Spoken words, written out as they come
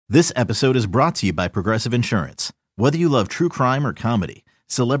This episode is brought to you by Progressive Insurance. Whether you love true crime or comedy,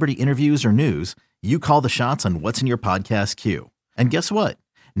 celebrity interviews or news, you call the shots on what's in your podcast queue. And guess what?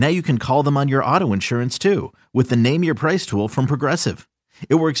 Now you can call them on your auto insurance too with the Name Your Price tool from Progressive.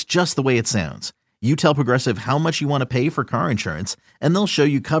 It works just the way it sounds. You tell Progressive how much you want to pay for car insurance, and they'll show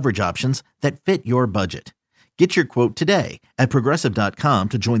you coverage options that fit your budget. Get your quote today at Progressive.com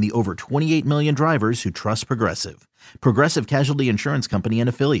to join the over 28 million drivers who trust Progressive. Progressive Casualty Insurance Company and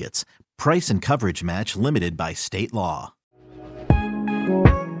Affiliates. Price and coverage match limited by state law.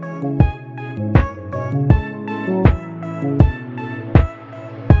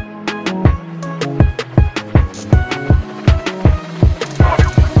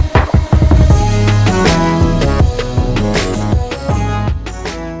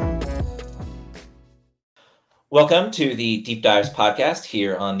 Welcome to the Deep Dives podcast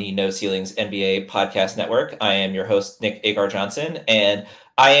here on the No Ceilings NBA Podcast Network. I am your host, Nick Agar-Johnson, and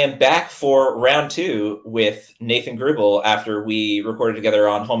I am back for round two with Nathan Grubel after we recorded together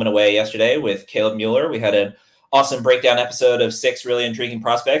on Home and Away yesterday with Caleb Mueller. We had an awesome breakdown episode of 6 really intriguing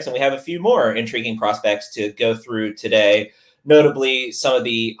prospects, and we have a few more intriguing prospects to go through today. Notably, some of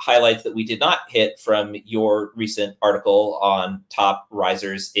the highlights that we did not hit from your recent article on top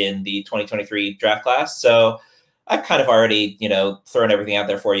risers in the 2023 draft class. So I've kind of already, thrown everything out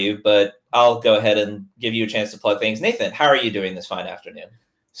there for you, but I'll go ahead and give you a chance to plug things. Nathan, how are you doing this fine afternoon?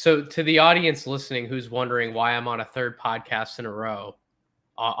 So to the audience listening who's wondering why I'm on a third podcast in a row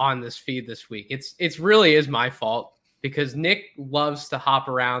on this feed this week, it's really is my fault because Nick loves to hop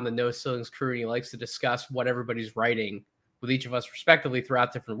around the No Ceilings crew and he likes to discuss what everybody's writing with each of us respectively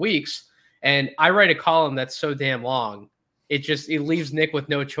throughout different weeks. And I write a column that's so damn long. It leaves Nick with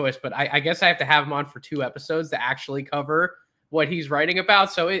no choice, but I guess I have to have him on for 2 episodes to actually cover what he's writing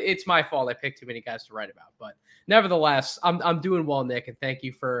about. So it's my fault. I picked too many guys to write about, but nevertheless, I'm doing well, Nick. And thank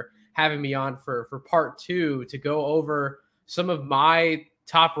you for having me on for part 2 to go over some of my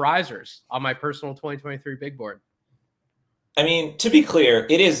top risers on my personal 2023 big board. I mean, to be clear,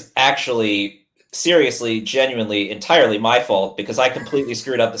 it is actually seriously, genuinely, entirely my fault because I completely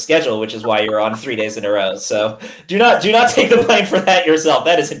screwed up the schedule, which is why you're on 3 days in a row. So do not take the blame for that yourself.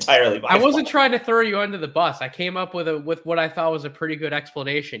 That is entirely my fault. I wasn't trying to throw you under the bus. I came up with what I thought was a pretty good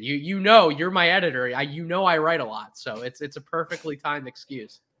explanation. You're my editor. I write a lot, so it's a perfectly timed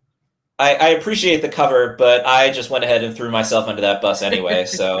excuse. I appreciate the cover, but I just went ahead and threw myself under that bus anyway.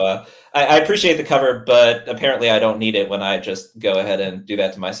 So I appreciate the cover, but apparently I don't need it when I just go ahead and do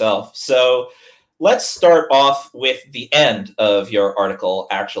that to myself. So let's start off with the end of your article,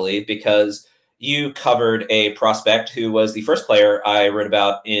 actually, because you covered a prospect who was the first player I wrote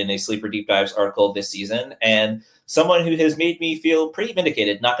about in a Sleeper Deep Dives article this season, and someone who has made me feel pretty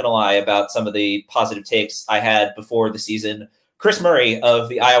vindicated, not going to lie, about some of the positive takes I had before the season. Kris Murray of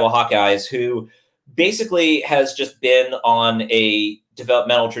the Iowa Hawkeyes, who basically has just been on a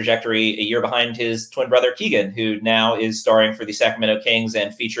developmental trajectory a year behind his twin brother Keegan, who now is starring for the Sacramento Kings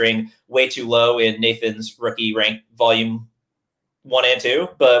and featuring way too low in Nathan's rookie rank volume 1 and 2,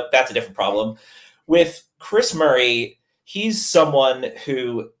 but that's a different problem. With Kris Murray, he's someone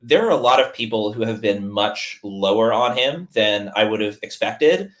who there are a lot of people who have been much lower on him than I would have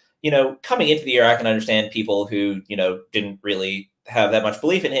expected. Coming into the year, I can understand people who, didn't really have that much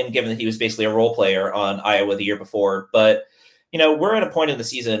belief in him, given that he was basically a role player on Iowa the year before. But we're at a point in the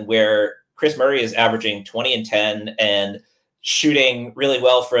season where Kris Murray is averaging 20 and 10 and shooting really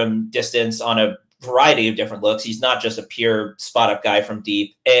well from distance on a variety of different looks. He's not just a pure spot-up guy from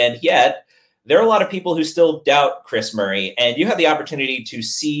deep. And yet, there are a lot of people who still doubt Kris Murray. And you had the opportunity to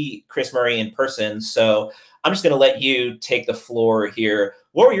see Kris Murray in person. So I'm just going to let you take the floor here.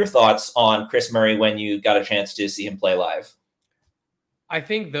 What were your thoughts on Kris Murray when you got a chance to see him play live? I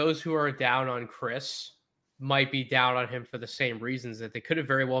think those who are down on Kris might be down on him for the same reasons that they could have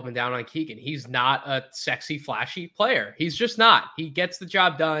very well been down on Keegan. He's not a sexy, flashy player. He's just not. He gets the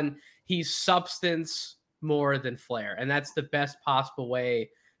job done. He's substance more than flair. And that's the best possible way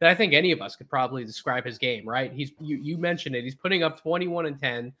that I think any of us could probably describe his game, right? You mentioned it. He's putting up 21 and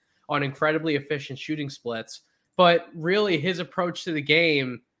 10 on incredibly efficient shooting splits. But really his approach to the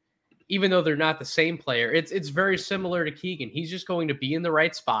game, even though they're not the same player, it's very similar to Keegan. He's just going to be in the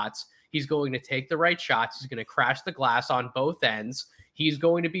right spots. He's going to take the right shots. He's going to crash the glass on both ends. He's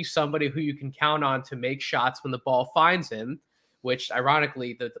going to be somebody who you can count on to make shots when the ball finds him, which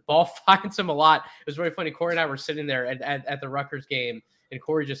ironically, the ball finds him a lot. It was really funny. Corey and I were sitting there at the Rutgers game, and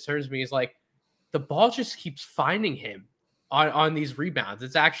Corey just turns to me. He's like, the ball just keeps finding him on these rebounds.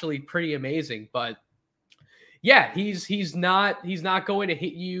 It's actually pretty amazing. But yeah, he's not going to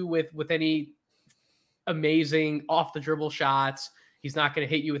hit you with any amazing off the dribble shots. He's not going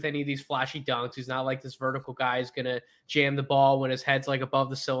to hit you with any of these flashy dunks. He's not like this vertical guy who's going to jam the ball when his head's like above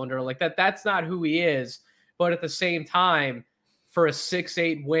the cylinder like that. That's not who he is. But at the same time, for a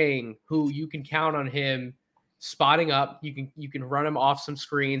 6'8" wing who you can count on him spotting up, you can run him off some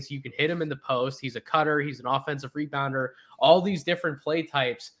screens, you can hit him in the post. He's a cutter, he's an offensive rebounder, all these different play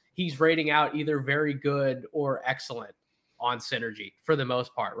types. He's rating out either very good or excellent on synergy for the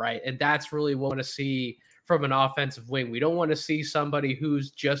most part, right? And that's really what we want to see from an offensive wing. We don't want to see somebody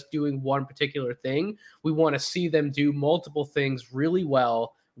who's just doing one particular thing. We want to see them do multiple things really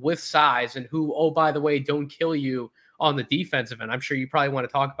well with size, and who, oh, by the way, don't kill you on the defensive end. I'm sure you probably want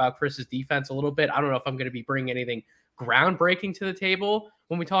to talk about Kris's defense a little bit. I don't know if I'm going to be bringing anything groundbreaking to the table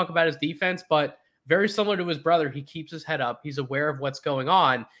when we talk about his defense, but very similar to his brother, he keeps his head up. He's aware of what's going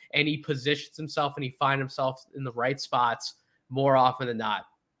on, and he positions himself and he finds himself in the right spots more often than not.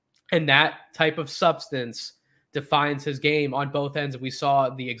 And that type of substance defines his game on both ends. We saw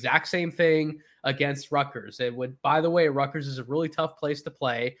the exact same thing against Rutgers. It would, by the way, Rutgers is a really tough place to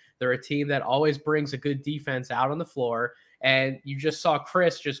play. They're a team that always brings a good defense out on the floor. And you just saw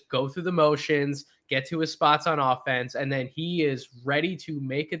Kris just go through the motions, get to his spots on offense, and then he is ready to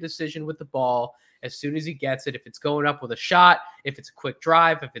make a decision with the ball as soon as he gets it. If it's going up with a shot, if it's a quick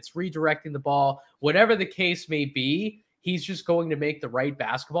drive, if it's redirecting the ball, whatever the case may be, he's just going to make the right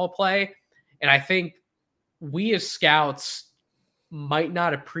basketball play. And I think we as scouts might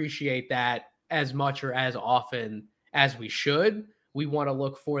not appreciate that as much or as often as we should. We want to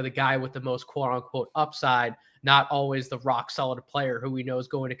look for the guy with the most quote unquote upside, not always the rock solid player who we know is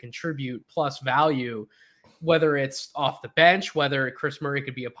going to contribute plus value, whether it's off the bench, whether Kris Murray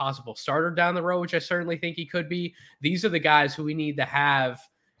could be a possible starter down the road, which I certainly think he could be. These are the guys who we need to have.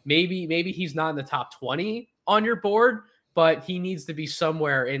 Maybe he's not in the top 20 on your board, but he needs to be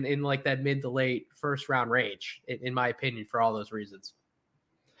somewhere in like that mid to late first round range, in my opinion, for all those reasons.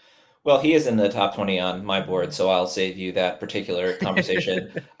 Well, he is in the top 20 on my board, so I'll save you that particular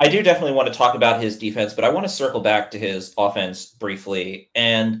conversation. I do definitely want to talk about his defense, but I want to circle back to his offense briefly.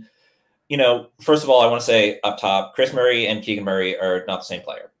 And, first of all, I want to say up top, Kris Murray and Keegan Murray are not the same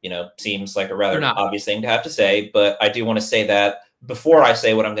player. Seems like a rather obvious thing to have to say, but I do want to say that before I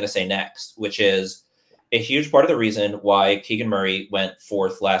say what I'm going to say next, which is a huge part of the reason why Keegan Murray went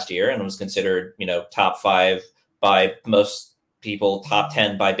fourth last year and was considered, top 5 by most people, top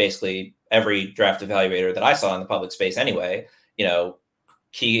 10 by basically every draft evaluator that I saw in the public space anyway.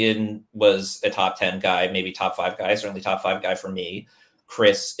 Keegan was a top 10 guy, maybe top 5 guy, certainly top 5 guy for me.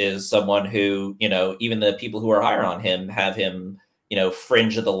 Kris is someone who, even the people who are higher on him have him,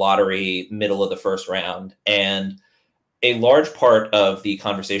 fringe of the lottery, middle of the first round. And a large part of the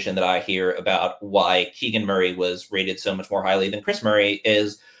conversation that I hear about why Keegan Murray was rated so much more highly than Kris Murray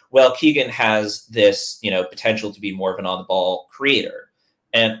is, well, Keegan has this, potential to be more of an on-the-ball creator.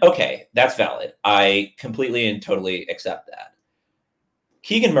 And okay, that's valid. I completely and totally accept that.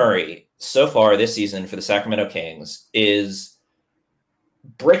 Keegan Murray, so far this season for the Sacramento Kings, is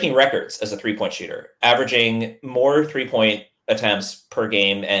breaking records as a three-point shooter, averaging more three-point attempts per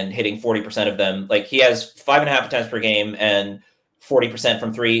game and hitting 40% of them. Like, he has 5.5 attempts per game and 40%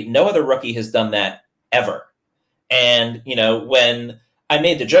 from three. No other rookie has done that ever. And, when I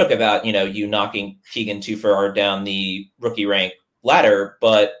made the joke about, you knocking Keegan too far down the rookie rank ladder,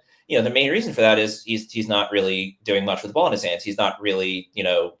 but, the main reason for that is he's not really doing much with the ball in his hands. He's not really,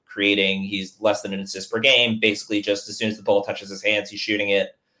 creating. He's less than an assist per game. Basically, just as soon as the ball touches his hands, he's shooting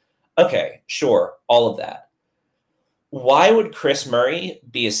it. Okay, sure, all of that. Why would Kris Murray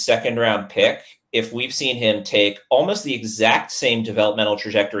be a second-round pick if we've seen him take almost the exact same developmental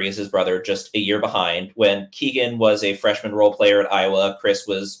trajectory as his brother, just a year behind? When Keegan was a freshman role player at Iowa, Kris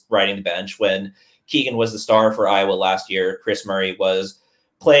was riding the bench. When Keegan was the star for Iowa last year, Kris Murray was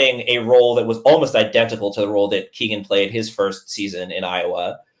playing a role that was almost identical to the role that Keegan played his first season in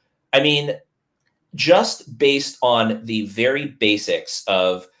Iowa. I mean, just based on the very basics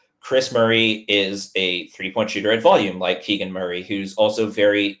of Kris Murray is a three-point shooter at volume like Keegan Murray, who's also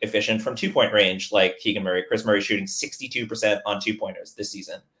very efficient from two-point range like Keegan Murray. Kris Murray shooting 62% on two-pointers this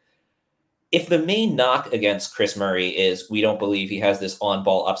season. If the main knock against Kris Murray is we don't believe he has this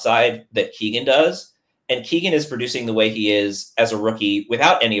on-ball upside that Keegan does, and Keegan is producing the way he is as a rookie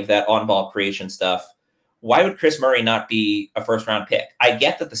without any of that on-ball creation stuff, why would Kris Murray not be a first-round pick? I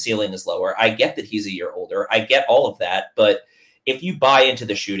get that the ceiling is lower. I get that he's a year older. I get all of that, but if you buy into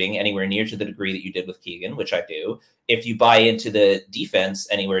the shooting anywhere near to the degree that you did with Keegan, which I do, if you buy into the defense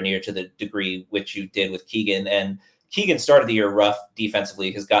anywhere near to the degree which you did with Keegan, and Keegan started the year rough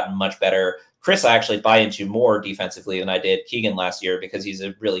defensively, has gotten much better. Kris, I actually buy into more defensively than I did Keegan last year because he's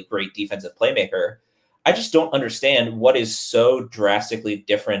a really great defensive playmaker. I just don't understand what is so drastically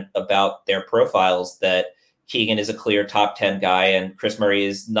different about their profiles that Keegan is a clear top 10 guy and Kris Murray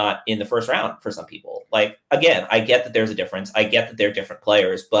is not in the first round for some people. Like, again, I get that there's a difference. I get that they're different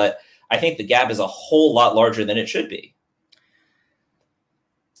players, but I think the gap is a whole lot larger than it should be.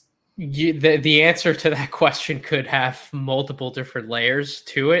 The answer to that question could have multiple different layers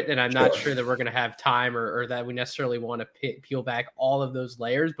to it, and I'm not sure that we're going to have time or that we necessarily want to peel back all of those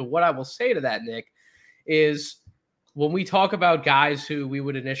layers. But what I will say to that, Nick, is when we talk about guys who we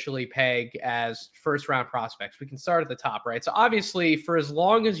would initially peg as first-round prospects, we can start at the top, right? So obviously, for as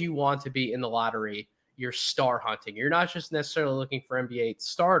long as you want to be in the lottery, you're star hunting. You're not just necessarily looking for NBA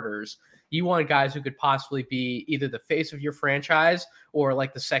starters. You want guys who could possibly be either the face of your franchise or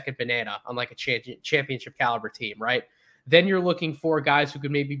like the second banana on like a championship caliber team, right? Then you're looking for guys who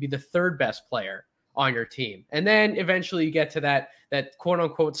could maybe be the third best player on your team. And then eventually you get to that quote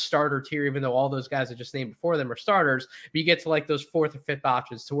unquote starter tier, even though all those guys I just named before them are starters, but you get to like those fourth or fifth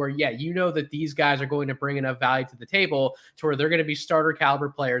options to where, yeah, you know that these guys are going to bring enough value to the table to where they're going to be starter caliber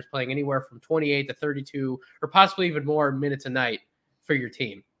players playing anywhere from 28 to 32 or possibly even more minutes a night for your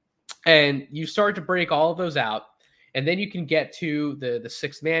team. And you start to break all of those out, and then you can get to the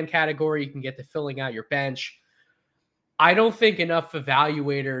sixth man category. You can get to filling out your bench. I don't think enough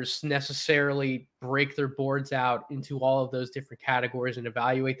evaluators necessarily break their boards out into all of those different categories and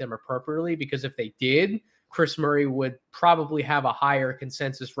evaluate them appropriately, because if they did, Kris Murray would probably have a higher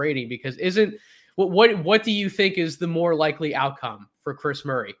consensus rating. Because what do you think is the more likely outcome for Kris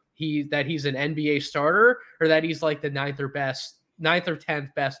Murray? That he's an NBA starter, or that he's like the ninth or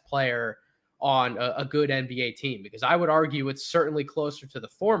 10th best player on a good NBA team? Because I would argue it's certainly closer to the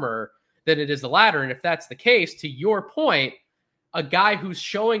former than it is the latter. And if that's the case, to your point, a guy who's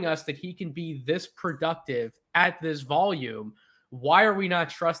showing us that he can be this productive at this volume, why are we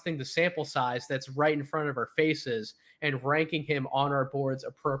not trusting the sample size that's right in front of our faces and ranking him on our boards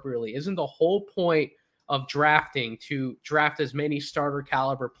appropriately? Isn't the whole point of drafting to draft as many starter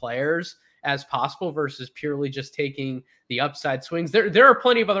caliber players as possible versus purely just taking the upside swings? There are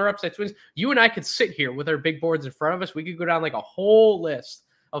plenty of other upside swings. You and I could sit here with our big boards in front of us. We could go down like a whole list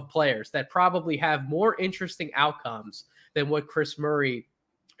of players that probably have more interesting outcomes than what Kris Murray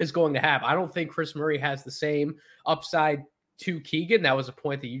is going to have. I don't think Kris Murray has the same upside to Keegan. That was a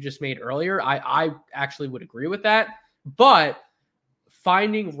point that you just made earlier. I actually would agree with that. But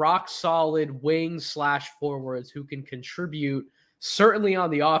finding rock solid wings / forwards who can contribute certainly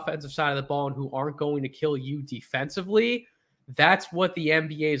on the offensive side of the ball and who aren't going to kill you defensively, that's what the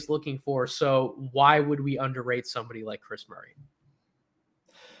NBA is looking for. So why would we underrate somebody like Kris Murray?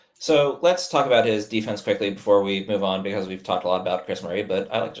 So let's talk about his defense quickly before we move on, because we've talked a lot about Kris Murray,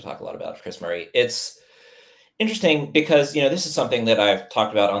 but I like to talk a lot about Kris Murray. It's interesting because, this is something that I've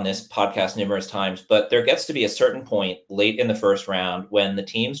talked about on this podcast numerous times, but there gets to be a certain point late in the first round when the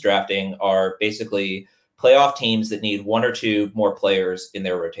teams drafting are basically playoff teams that need one or two more players in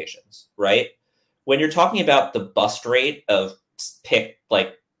their rotations, right? When you're talking about the bust rate of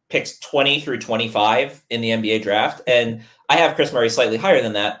picks 20 through 25 in the NBA draft, and I have Kris Murray slightly higher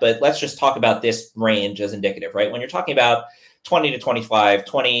than that, but let's just talk about this range as indicative, right? When you're talking about 20 to 25,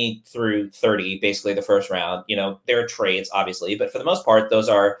 20 through 30, basically the first round, there are trades, obviously, but for the most part, those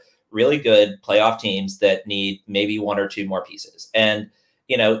are really good playoff teams that need maybe one or two more pieces. And,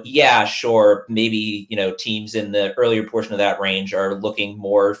 yeah, sure, maybe, teams in the earlier portion of that range are looking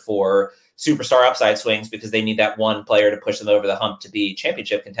more for superstar upside swings because they need that one player to push them over the hump to be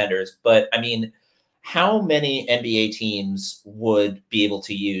championship contenders. But I mean, how many NBA teams would be able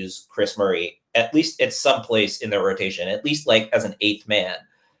to use Kris Murray, at least at some place in their rotation, at least like as an eighth man?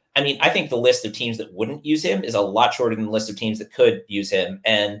 I mean, I think the list of teams that wouldn't use him is a lot shorter than the list of teams that could use him.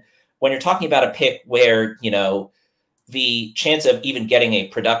 And when you're talking about a pick where, the chance of even getting a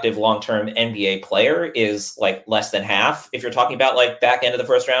productive long-term NBA player is like less than half, if you're talking about like back end of the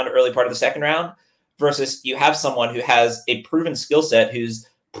first round, early part of the second round, versus you have someone who has a proven skill set, who's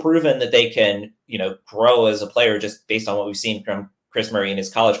proven that they can, grow as a player just based on what we've seen from Kris Murray in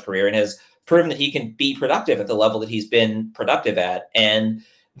his college career, and has proven that he can be productive at the level that he's been productive at. And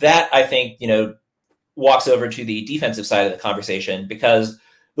that, I think, walks over to the defensive side of the conversation, because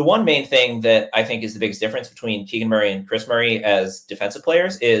the one main thing that I think is the biggest difference between Keegan Murray and Kris Murray as defensive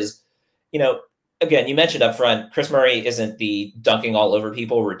players is, again, you mentioned up front, Kris Murray isn't the dunking all over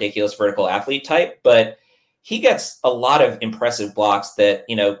people, ridiculous vertical athlete type, but he gets a lot of impressive blocks that,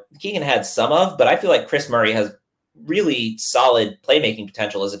 Keegan had some of, but I feel like Kris Murray has really solid playmaking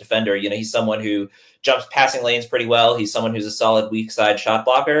potential as a defender. He's someone who jumps passing lanes pretty well. He's someone who's a solid weak side shot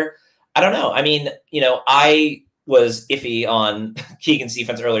blocker. I don't know. I mean, I was iffy on Keegan's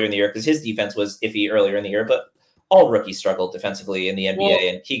defense earlier in the year because his defense was iffy earlier in the year, but all rookies struggled defensively in the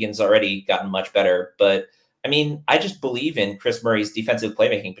NBA, and Keegan's already gotten much better. But I mean, I just believe in Kris Murray's defensive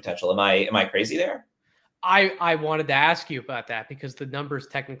playmaking potential. Am I crazy there? I wanted to ask you about that because the numbers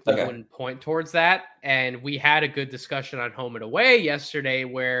technically wouldn't point towards that. And we had a good discussion on home and away yesterday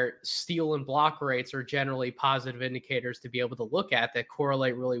where steal and block rates are generally positive indicators to be able to look at that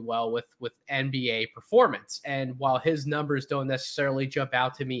correlate really well with NBA performance. And while his numbers don't necessarily jump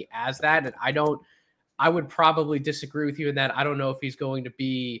out to me as that, and I would probably disagree with you in that. I don't know if he's going to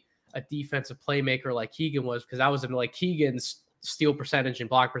be a defensive playmaker like Keegan was, because I was like Keegan's steal percentage and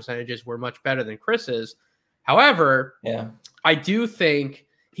block percentages were much better than Kris's. However, I do think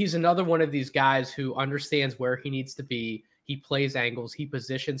he's another one of these guys who understands where he needs to be. He plays angles, he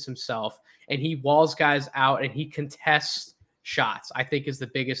positions himself, and he walls guys out and he contests shots, I think is the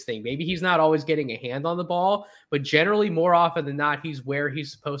biggest thing. Maybe he's not always getting a hand on the ball, but generally more often than not, he's where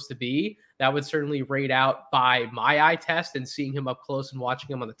he's supposed to be. That would certainly rate out by my eye test and seeing him up close and watching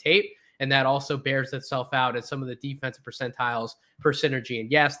him on the tape. And that also bears itself out in some of the defensive percentiles per synergy. And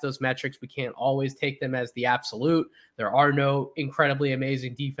yes, those metrics, we can't always take them as the absolute. There are no incredibly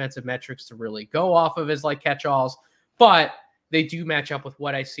amazing defensive metrics to really go off of as like catch-alls, but they do match up with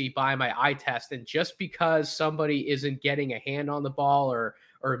what I see by my eye test. And just because somebody isn't getting a hand on the ball or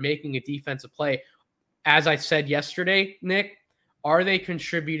making a defensive play, as I said yesterday, Nick, are they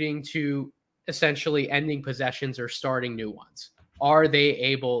contributing to essentially ending possessions or starting new ones? Are they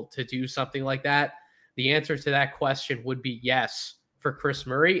able to do something like that? The answer to that question would be yes for Kris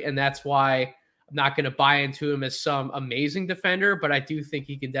Murray. And that's why I'm not going to buy into him as some amazing defender, but I do think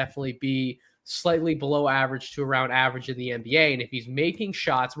he can definitely be slightly below average to around average in the NBA. And if he's making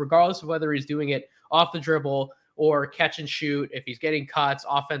shots, regardless of whether he's doing it off the dribble or catch and shoot, if he's getting cuts,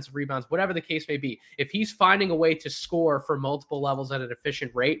 offensive rebounds, whatever the case may be, if he's finding a way to score for multiple levels at an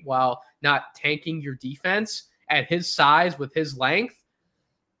efficient rate while not tanking your defense, at his size, with his length,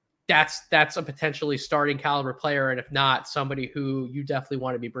 that's a potentially starting caliber player. And if not, somebody who you definitely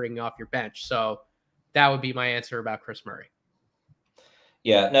want to be bringing off your bench. So that would be my answer about Kris Murray.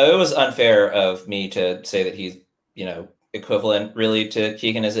 Yeah, no, it was unfair of me to say that he's, equivalent really to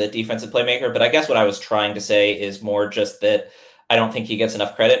Keegan as a defensive playmaker. But I guess what I was trying to say is more just that I don't think he gets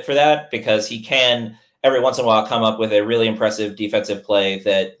enough credit for that, because he can every once in a while come up with a really impressive defensive play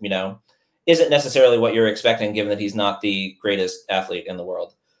that, isn't necessarily what you're expecting, given that he's not the greatest athlete in the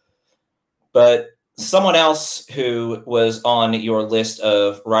world. But someone else who was on your list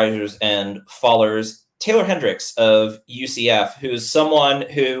of risers and fallers, Taylor Hendricks of UCF, who's someone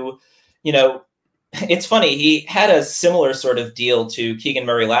who, it's funny, he had a similar sort of deal to Keegan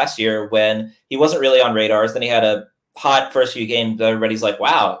Murray last year when he wasn't really on radars. Then he had a hot first few games. Everybody's like,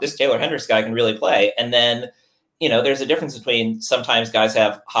 wow, this Taylor Hendricks guy can really play. And then there's a difference between sometimes guys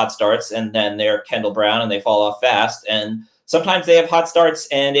have hot starts and then they're Kendall Brown and they fall off fast. And sometimes they have hot starts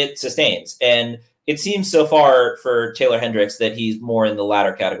and it sustains. And it seems so far for Taylor Hendricks that he's more in the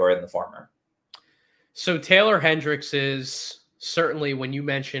latter category than the former. So Taylor Hendricks is certainly, when you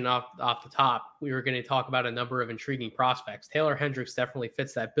mentioned off the top, we were going to talk about a number of intriguing prospects. Taylor Hendricks definitely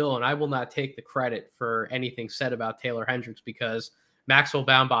fits that bill. And I will not take the credit for anything said about Taylor Hendricks, because Maxwell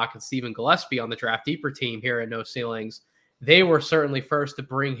Baumbach and Stephen Gillespie on the Draft Deeper team here at No Ceilings, they were certainly first to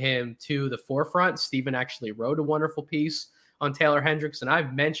bring him to the forefront. Stephen actually wrote a wonderful piece on Taylor Hendricks, and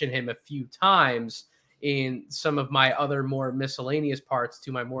I've mentioned him a few times in some of my other more miscellaneous parts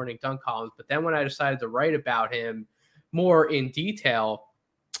to my Morning Dunk columns. But then when I decided to write about him more in detail,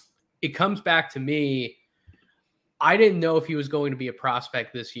 it comes back to me, I didn't know if he was going to be a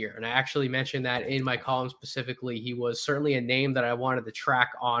prospect this year. And I actually mentioned that in my column specifically. He was certainly a name that I wanted to track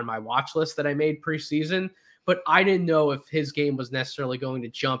on my watch list that I made preseason, but I didn't know if his game was necessarily going to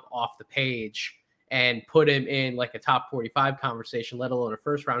jump off the page and put him in like a top 45 conversation, let alone a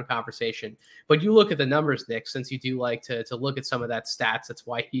first round conversation. But you look at the numbers, Nick, since you do like to look at some of that stats. That's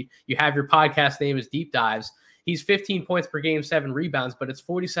why you have your podcast name is Deep Dives. He's 15 points per game, 7 rebounds, but it's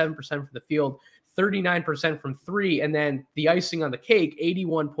 47% from the field, 39% from three, and then the icing on the cake,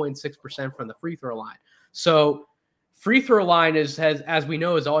 81.6% from the free throw line. So free throw line has, as we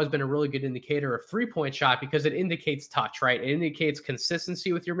know, has always been a really good indicator of three-point shot, because it indicates touch, right? It indicates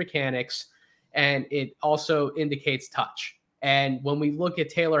consistency with your mechanics, and it also indicates touch. And when we look at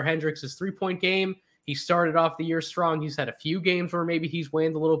Taylor Hendricks' three-point game, he started off the year strong. He's had a few games where maybe he's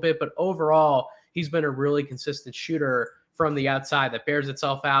waned a little bit, but overall, he's been a really consistent shooter from the outside that bears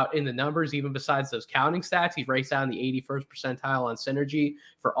itself out in the numbers. Even besides those counting stats, he ranks out in the 81st percentile on synergy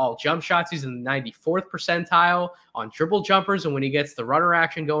for all jump shots. He's in the 94th percentile on dribble jumpers. And when he gets the runner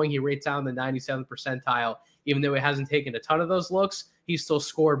action going, he rates out in the 97th percentile Even though he hasn't taken a ton of those looks, he's still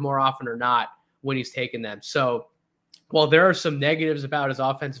scored more often or not when he's taken them. So while there are some negatives about his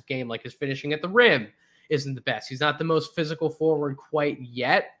offensive game, like his finishing at the rim isn't the best. He's not the most physical forward quite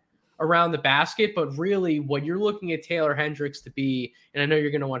yet around the basket, but really what you're looking at Taylor Hendricks to be, and I know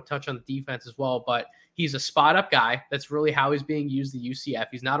you're going to want to touch on the defense as well, but he's a spot up guy. That's really how he's being used at UCF.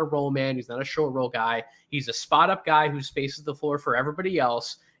 He's not a roll man. He's not a short roll guy. He's a spot up guy who spaces the floor for everybody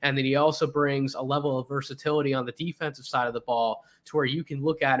else. And then he also brings a level of versatility on the defensive side of the ball to where you can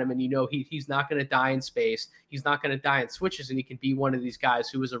look at him and he's not going to die in space. He's not going to die in switches, and he can be one of these guys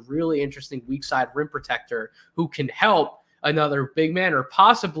who is a really interesting weak side rim protector who can help another big man or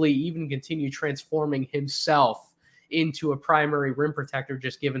possibly even continue transforming himself into a primary rim protector,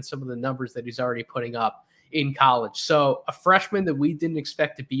 just given some of the numbers that he's already putting up in college. So a freshman that we didn't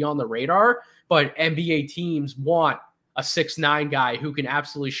expect to be on the radar, but NBA teams want a 6'9" guy who can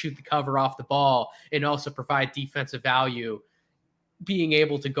absolutely shoot the cover off the ball and also provide defensive value, being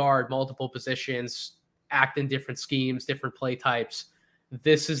able to guard multiple positions, act in different schemes, different play types.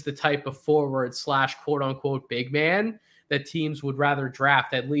 This is the type of forward / quote unquote big man that teams would rather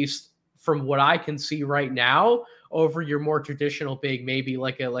draft, at least from what I can see right now, over your more traditional big, maybe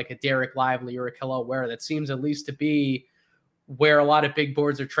like a Derek Lively or a Kel'el Ware. That seems at least to be where a lot of big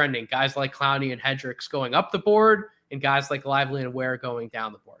boards are trending. Guys like Clowney and Hendricks going up the board, and guys like Lively and Ware going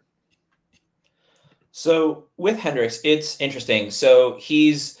down the board. So with Hendricks, it's interesting. So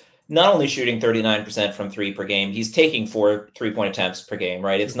he's not only shooting 39% from three per game, he's taking 4 3-point attempts per game,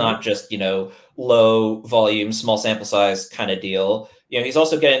 right? It's not just, low volume, small sample size kind of deal. He's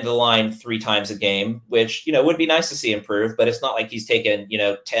also getting to the line 3 times a game, which, would be nice to see improve, but it's not like he's taken,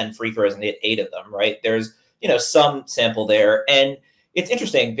 10 free throws and hit 8 of them, right? There's, some sample there. And it's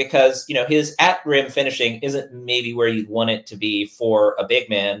interesting because, his at rim finishing isn't maybe where you'd want it to be for a big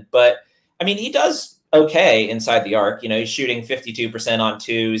man, but I mean, he does okay inside the arc. He's shooting 52% on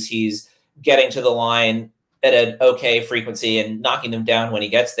twos. He's getting to the line at an okay frequency and knocking them down when he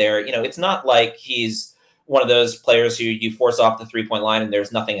gets there. It's not like he's one of those players who you force off the 3-point line and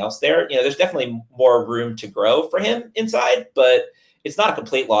there's nothing else there. There's definitely more room to grow for him inside, but it's not a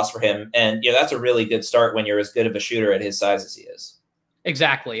complete loss for him. And, that's a really good start when you're as good of a shooter at his size as he is.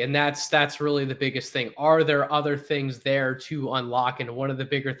 Exactly. And that's really the biggest thing. Are there other things there to unlock? And one of the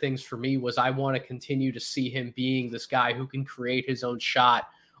bigger things for me was I want to continue to see him being this guy who can create his own shot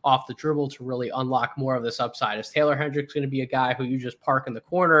off the dribble to really unlock more of this upside. Is Taylor Hendricks going to be a guy who you just park in the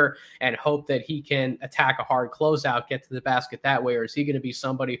corner and hope that he can attack a hard closeout, get to the basket that way? Or is he going to be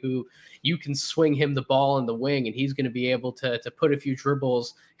somebody who you can swing him the ball in the wing and he's going to be able to put a few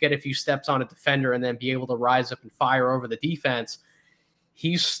dribbles, get a few steps on a defender, and then be able to rise up and fire over the defense?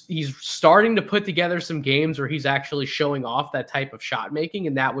 He's starting to put together some games where he's actually showing off that type of shot making,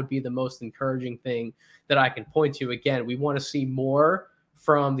 and that would be the most encouraging thing that I can point to. Again, we want to see more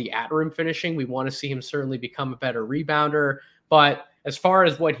from the at-rim finishing. We want to see him certainly become a better rebounder, but as far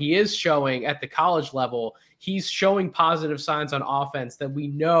as what he is showing at the college level, he's showing positive signs on offense that we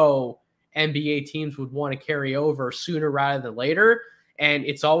know NBA teams would want to carry over sooner rather than later. And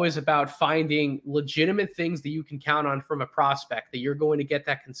it's always about finding legitimate things that you can count on from a prospect, that you're going to get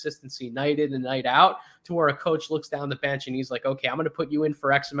that consistency night in and night out, to where a coach looks down the bench and he's like, okay, I'm going to put you in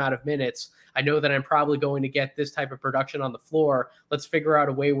for X amount of minutes. I know that I'm probably going to get this type of production on the floor. Let's figure out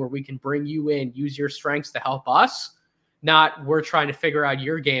a way where we can bring you in, use your strengths to help us. Not we're trying to figure out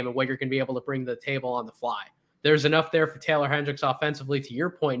your game and what you're going to be able to bring to the table on the fly. There's enough there for Taylor Hendricks offensively, to your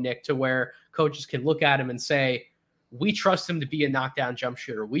point, Nick, to where coaches can look at him and say, we trust him to be a knockdown jump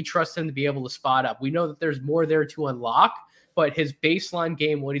shooter. We trust him to be able to spot up. We know that there's more there to unlock, but his baseline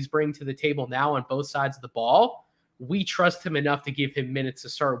game, what he's bringing to the table now on both sides of the ball, we trust him enough to give him minutes to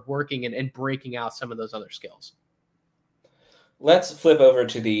start working and breaking out some of those other skills. Let's flip over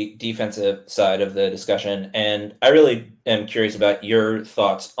to the defensive side of the discussion. And I really am curious about your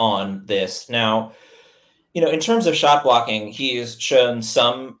thoughts on this. Now, in terms of shot blocking, he's shown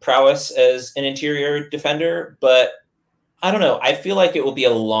some prowess as an interior defender, but I don't know. I feel like it will be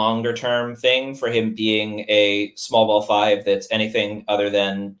a longer term thing for him being a small ball 5 that's anything other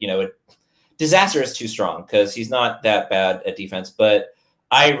than, disaster is too strong because he's not that bad at defense. But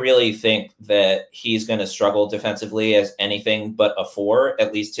I really think that he's going to struggle defensively as anything but a 4,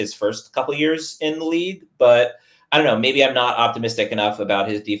 at least his first couple years in the league. But I don't know. Maybe I'm not optimistic enough about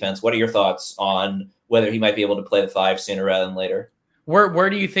his defense. What are your thoughts on whether he might be able to play the 5 sooner rather than later? Where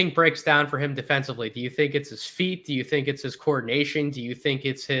do you think breaks down for him defensively? Do you think it's his feet? Do you think it's his coordination? Do you think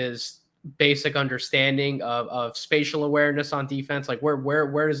it's his basic understanding of spatial awareness on defense? Like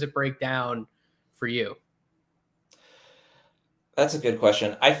where does it break down for you? That's a good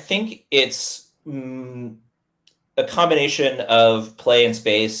question. I think it's a combination of play in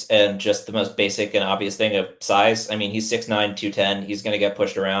space and just the most basic and obvious thing of size. I mean, he's 6'9", 210. He's going to get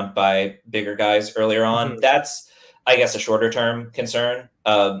pushed around by bigger guys earlier on. That's, I guess, a shorter term concern.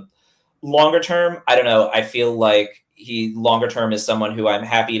 Longer term, I don't know. I feel like longer term is someone who I'm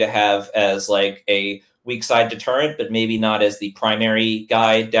happy to have as like a weak side deterrent, but maybe not as the primary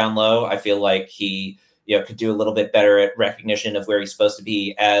guy down low. I feel like he could do a little bit better at recognition of where he's supposed to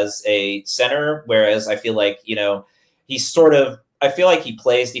be as a center. Whereas I feel like, I feel like he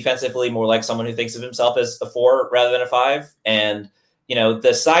plays defensively more like someone who thinks of himself as a 4 rather than a 5. And,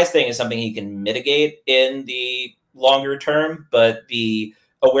 the size thing is something he can mitigate in the longer term, but the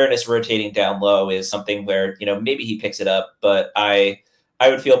awareness rotating down low is something where, maybe he picks it up, but I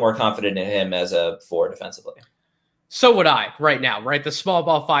would feel more confident in him as a 4 defensively. So would I right now, right? The small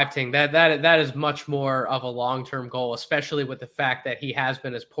ball 5 thing, that is much more of a long-term goal, especially with the fact that he has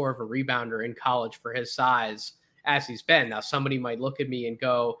been as poor of a rebounder in college for his size as he's been. Now, somebody might look at me and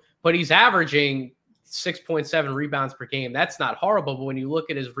go, but he's averaging 6.7 rebounds per game. That's not horrible, but when you look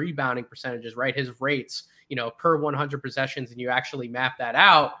at his rebounding percentages, right, his rates, per 100 possessions, and you actually map that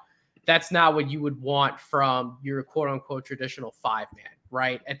out, that's not what you would want from your quote-unquote traditional 5-man,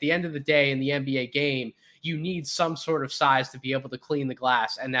 right? At the end of the day in the NBA game, you need some sort of size to be able to clean the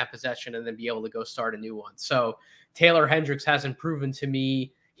glass and that possession and then be able to go start a new one. So Taylor Hendricks hasn't proven to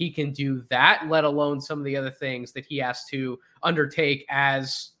me he can do that, let alone some of the other things that he has to undertake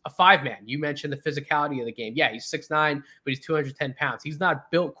as a 5-man. You mentioned the physicality of the game. Yeah, he's 6'9", but he's 210 pounds. He's not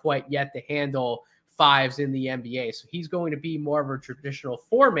built quite yet to handle 5s in the NBA. So he's going to be more of a traditional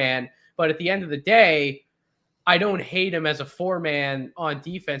 4-man. But at the end of the day, I don't hate him as a 4-man on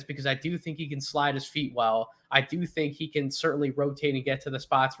defense because I do think he can slide his feet well. I do think he can certainly rotate and get to the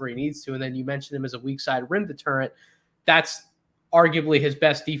spots where he needs to. And then you mentioned him as a weak side rim deterrent. That's arguably his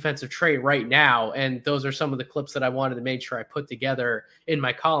best defensive trait right now. And those are some of the clips that I wanted to make sure I put together in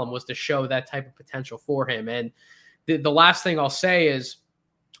my column, was to show that type of potential for him. And the last thing I'll say is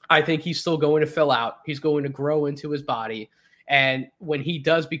I think he's still going to fill out. He's going to grow into his body. And when he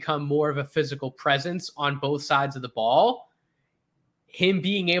does become more of a physical presence on both sides of the ball, him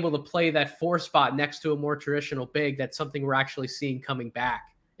being able to play that 4 spot next to a more traditional big, that's something we're actually seeing coming back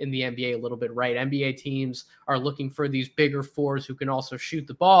in the NBA a little bit, right? NBA teams are looking for these bigger 4s who can also shoot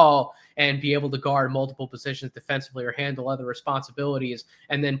the ball and be able to guard multiple positions defensively or handle other responsibilities,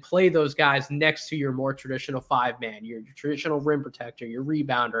 and then play those guys next to your more traditional 5-man, your traditional rim protector, your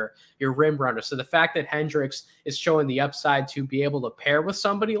rebounder, your rim runner. So the fact that Hendricks is showing the upside to be able to pair with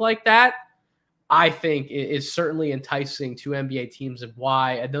somebody like that, I think is certainly enticing to NBA teams, and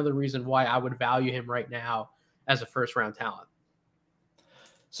another reason why I would value him right now as a first-round talent.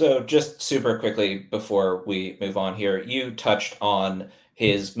 So just super quickly before we move on here, you touched on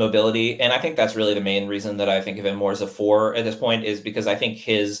his mobility, and I think that's really the main reason that I think of him more as a 4 at this point, is because I think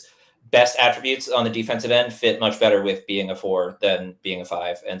his best attributes on the defensive end fit much better with being a 4 than being a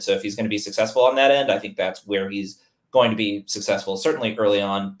 5. And so if he's going to be successful on that end, I think that's where he's going to be successful, certainly early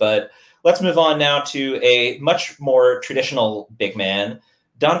on. But let's move on now to a much more traditional big man,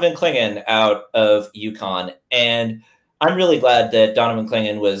 Donovan Clingan out of UConn. And I'm really glad that Donovan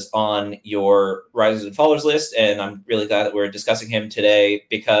Clingan was on your Risers and Fallers list, and I'm really glad that we're discussing him today,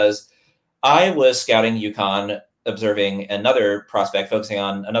 because I was scouting UConn, observing another prospect, focusing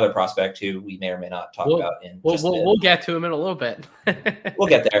on another prospect who we may or may not talk about in just a bit. We'll get to him in a little bit. We'll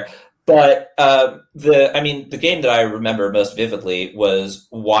get there. But the game that I remember most vividly was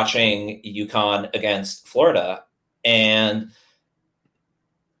watching UConn against Florida, and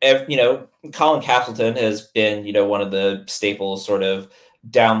Colin Castleton has been, one of the staples, sort of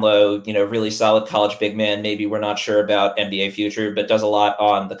down low, really solid college big man. Maybe we're not sure about NBA future, but does a lot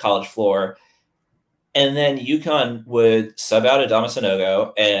on the college floor. And then UConn would sub out Adama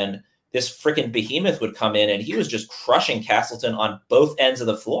Sanogo, and this freaking behemoth would come in, and he was just crushing Castleton on both ends of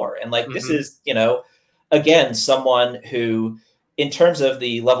the floor. And this is, again, someone who, in terms of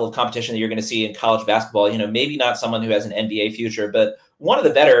the level of competition that you're going to see in college basketball, maybe not someone who has an NBA future, but one of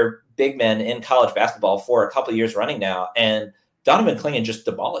the better big men in college basketball for a couple of years running now. And Donovan Clingan just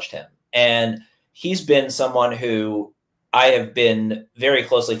demolished him. And he's been someone who I have been very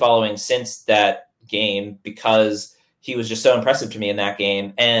closely following since that game, because he was just so impressive to me in that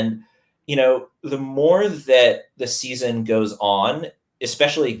game. And, the more that the season goes on,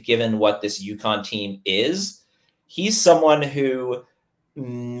 especially given what this UConn team is, he's someone who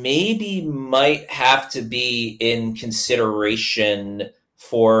maybe might have to be in consideration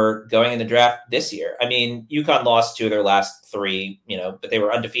for going in the draft this year. I mean, UConn lost 2 of their last 3, but they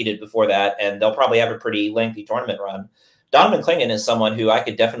were undefeated before that, and they'll probably have a pretty lengthy tournament run. Donovan Clingan is someone who I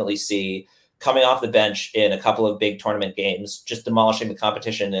could definitely see coming off the bench in a couple of big tournament games, just demolishing the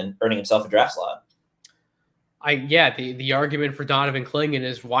competition and earning himself a draft slot. The argument for Donovan Clingan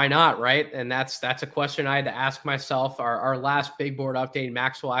is why not, right? And that's a question I had to ask myself. Our last big board update,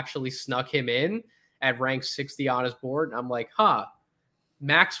 Maxwell actually snuck him in at rank 60 on his board. And I'm like,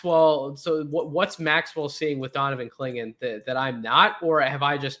 Maxwell. So what's Maxwell seeing with Donovan Clingan that I'm not, or have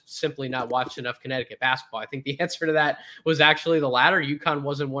I just simply not watched enough Connecticut basketball? I think the answer to that was actually the latter. UConn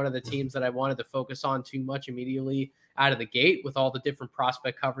wasn't one of the teams that I wanted to focus on too much immediately out of the gate with all the different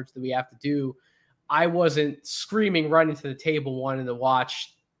prospect coverage that we have to do. I wasn't screaming right into the table wanting to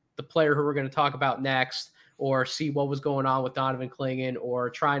watch the player who we're going to talk about next, or see what was going on with Donovan Clingan, or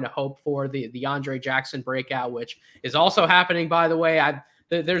trying to hope for the Andre Jackson breakout, which is also happening, by the way.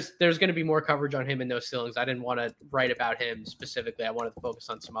 There's going to be more coverage on him in No Ceilings. I didn't want to write about him specifically. I wanted to focus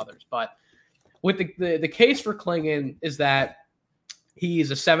on some others. But with the case for Clingan is that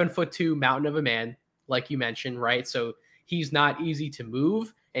he's a 7'2" mountain of a man, like you mentioned, right? So he's not easy to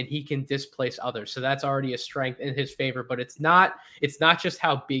move, and he can displace others. So that's already a strength in his favor. But it's not just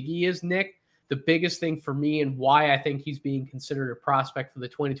how big he is, Nick. The biggest thing for me, and why I think he's being considered a prospect for the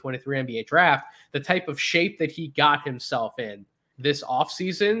 2023 NBA draft, the type of shape that he got himself in this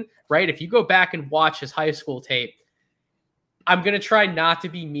offseason, right? If you go back and watch his high school tape, I'm going to try not to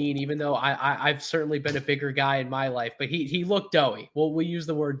be mean, even though I've certainly been a bigger guy in my life, but he looked doughy. Well, we use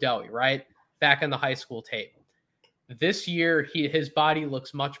the word doughy, right? Back on the high school tape. This year, his body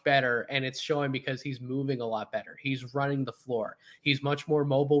looks much better, and it's showing because he's moving a lot better. He's running the floor. He's much more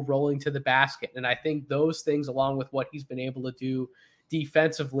mobile, rolling to the basket. And I think those things, along with what he's been able to do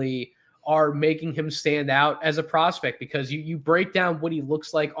defensively, are making him stand out as a prospect, because you break down what he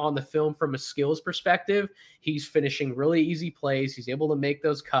looks like on the film from a skills perspective. He's finishing really easy plays. He's able to make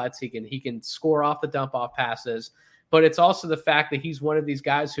those cuts. He can score off the dump off passes, but it's also the fact that he's one of these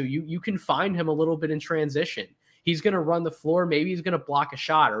guys who you can find him a little bit in transition. He's going to run the floor. Maybe he's going to block a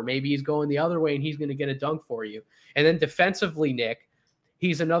shot, or maybe he's going the other way and he's going to get a dunk for you. And then defensively, Nick,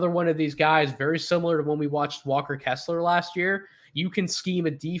 he's another one of these guys very similar to when we watched Walker Kessler last year. You can scheme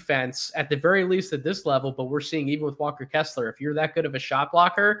a defense at the very least at this level, but we're seeing even with Walker Kessler, if you're that good of a shot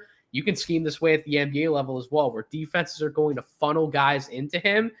blocker, you can scheme this way at the NBA level as well, where defenses are going to funnel guys into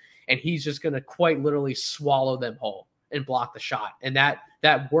him, and he's just going to quite literally swallow them whole and block the shot. And that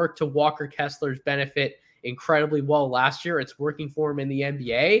worked to Walker Kessler's benefit incredibly well last year. It's working for him in the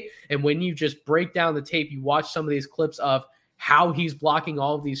NBA. And when you just break down the tape, you watch some of these clips of how he's blocking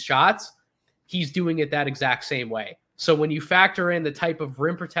all of these shots, he's doing it that exact same way. So when you factor in the type of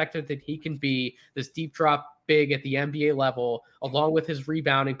rim protector that he can be, this deep drop big at the NBA level, along with his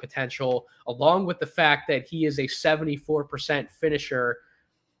rebounding potential, along with the fact that he is a 74% finisher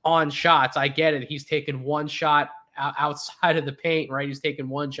on shots, I get it. He's taken one shot outside of the paint, right? He's taken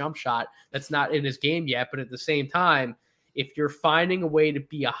one jump shot that's not in his game yet. But at the same time, if you're finding a way to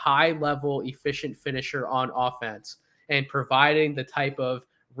be a high level, efficient finisher on offense and providing the type of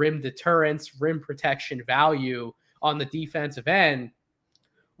rim deterrence, rim protection value on the defensive end,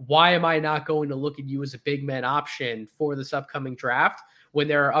 why am I not going to look at you as a big man option for this upcoming draft when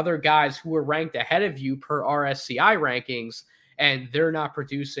there are other guys who are ranked ahead of you per RSCI rankings, and they're not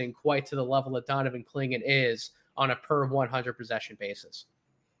producing quite to the level that Donovan Clingan is on a per 100 possession basis?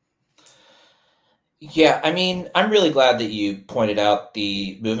 Yeah, I mean, I'm really glad that you pointed out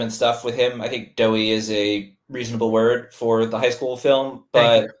the movement stuff with him. I think doughy is a reasonable word for the high school film,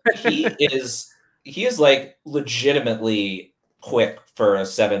 but he is like legitimately quick for a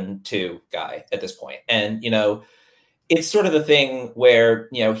 7'2" guy at this point. And, it's sort of the thing where,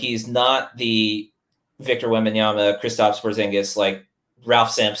 he's not the Victor Wembanyama, Kristaps Porzingis, like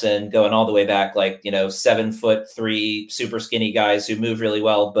Ralph Sampson going all the way back, like, 7'3" super skinny guys who move really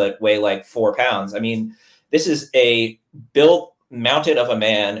well, but weigh like 4 pounds. I mean, this is a built mountain of a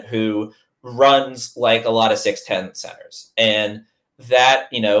man who runs like a lot of 6'10" centers. And that,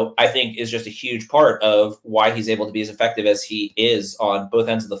 I think is just a huge part of why he's able to be as effective as he is on both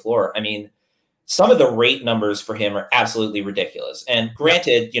ends of the floor. I mean, some of the rate numbers for him are absolutely ridiculous. And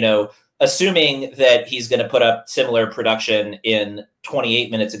granted, assuming that he's going to put up similar production in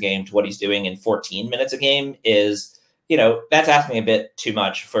 28 minutes a game to what he's doing in 14 minutes a game is, that's asking a bit too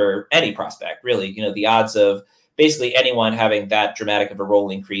much for any prospect, really. The odds of basically anyone having that dramatic of a role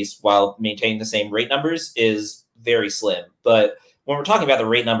increase while maintaining the same rate numbers is very slim. But when we're talking about the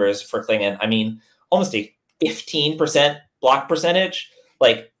rate numbers for Clingan, I mean, almost a 15% block percentage,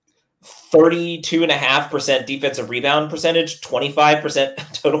 like 32.5% defensive rebound percentage,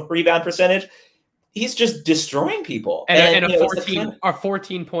 25% total rebound percentage. He's just destroying people. And a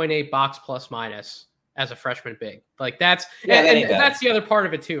 14.8 box plus minus as a freshman big. Like that's that's the other part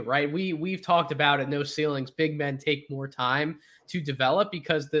of it too, right? We've talked about it, no ceilings. Big men take more time to develop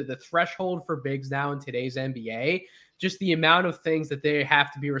because the threshold for bigs now in today's NBA, just the amount of things that they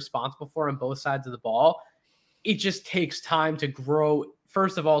have to be responsible for on both sides of the ball, it just takes time to grow.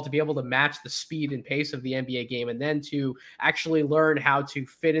 First of all, to be able to match the speed and pace of the NBA game, and then to actually learn how to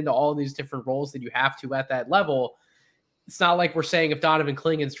fit into all these different roles that you have to at that level. It's not like we're saying if Donovan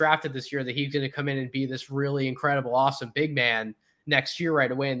Clingan's drafted this year that he's going to come in and be this really incredible, awesome big man next year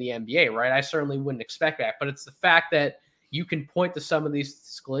right away in the NBA, right? I certainly wouldn't expect that, but it's the fact that you can point to some of these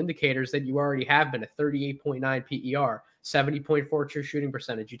statistical indicators that you already have been: a 38.9 PER, 70.4 true shooting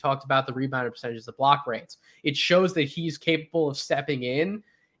percentage. You talked about the rebounding percentages, the block rates. It shows that he's capable of stepping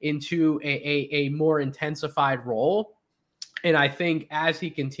into a more intensified role. And I think as he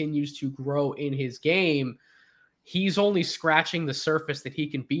continues to grow in his game, he's only scratching the surface that he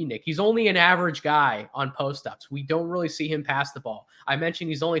can be, Nick. He's only an average guy on post-ups. We don't really see him pass the ball. I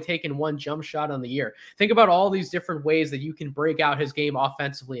mentioned he's only taken one jump shot on the year. Think about all these different ways that you can break out his game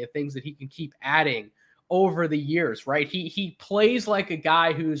offensively and things that he can keep adding over the years, right? He plays like a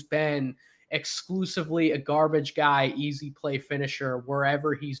guy who's been exclusively a garbage guy, easy play finisher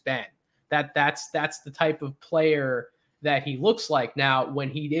wherever he's been. That's the type of player that he looks like. Now, when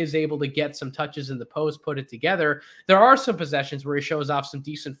he is able to get some touches in the post, put it together, there are some possessions where he shows off some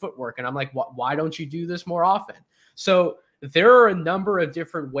decent footwork. And I'm like, why don't you do this more often? So there are a number of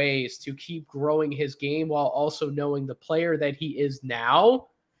different ways to keep growing his game while also knowing the player that he is now.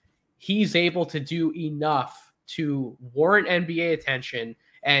 He's able to do enough to warrant NBA attention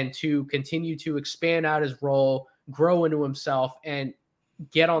and to continue to expand out his role, grow into himself, and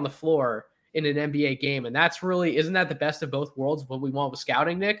get on the floor in an NBA game. And that's really, isn't that the best of both worlds? What we want with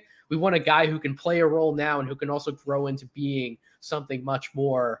scouting, Nick? We want a guy who can play a role now and who can also grow into being something much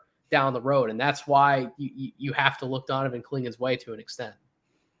more down the road. And that's why you have to look Donovan Clingan's way to an extent.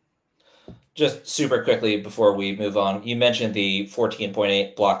 Just super quickly before we move on, you mentioned the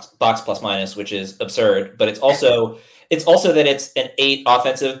 14.8 box plus minus, which is absurd, but it's also that it's an 8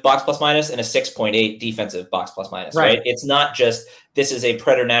 offensive box plus minus and a 6.8 defensive box plus minus, right? It's not just this is a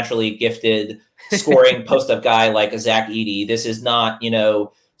preternaturally gifted scoring post-up guy like a Zach Edey. This is not,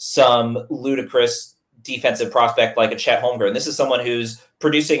 some ludicrous defensive prospect like a Chet Holmgren. This is someone who's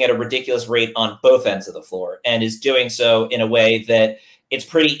producing at a ridiculous rate on both ends of the floor and is doing so in a way that it's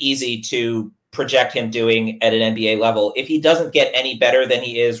pretty easy to project him doing at an NBA level. If he doesn't get any better than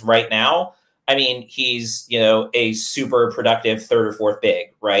he is right now, I mean, he's, a super productive third or fourth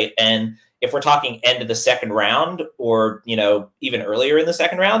big, right? And if we're talking end of the second round or, even earlier in the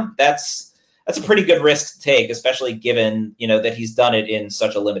second round, that's a pretty good risk to take, especially given, that he's done it in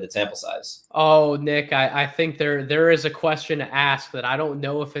such a limited sample size. Oh, Nick, I think there is a question to ask that I don't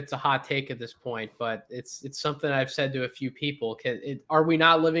know if it's a hot take at this point, but it's something I've said to a few people. Are we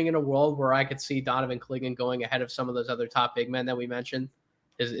not living in a world where I could see Donovan Clingan going ahead of some of those other top big men that we mentioned?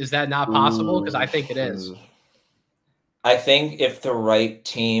 Is that not possible? Because I think it is. I think if the right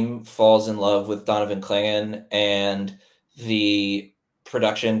team falls in love with Donovan Clingan and the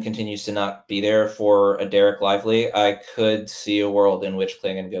production continues to not be there for a Derek Lively, I could see a world in which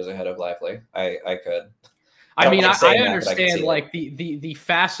Clingan goes ahead of Lively. I could. I understand like the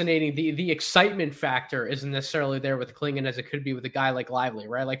fascinating, the excitement factor isn't necessarily there with Clingan as it could be with a guy like Lively,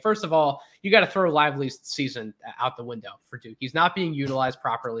 right? Like, first of all, you got to throw Lively's season out the window for Duke. He's not being utilized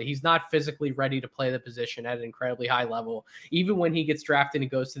properly. He's not physically ready to play the position at an incredibly high level. Even when he gets drafted and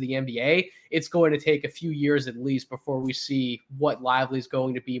goes to the NBA, it's going to take a few years at least before we see what Lively's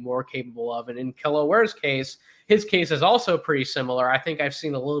going to be more capable of. And in Kello Ware's case, his case is also pretty similar. I think I've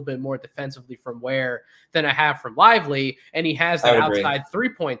seen a little bit more defensively from Ware than I have from Lively, and he has that outside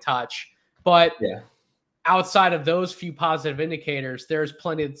three-point touch. But outside of those few positive indicators, there's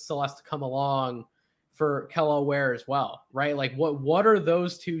plenty that still has to come along for Kello Ware as well, right? Like, what are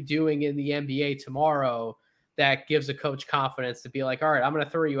those two doing in the NBA tomorrow that gives a coach confidence to be like, all right, I'm going to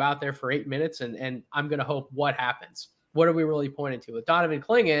throw you out there for 8 minutes, and I'm going to hope what happens. What are we really pointing to? With Donovan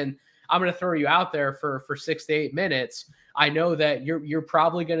Clingan, I'm going to throw you out there for 6 to 8 minutes. I know that you're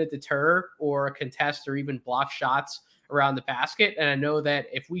probably going to deter or contest or even block shots around the basket. And I know that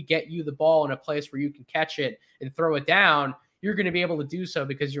if we get you the ball in a place where you can catch it and throw it down, you're going to be able to do so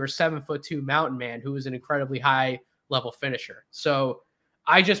because you're a 7'2" mountain man who is an incredibly high level finisher. So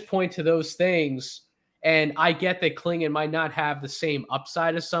I just point to those things. And I get that Clingan might not have the same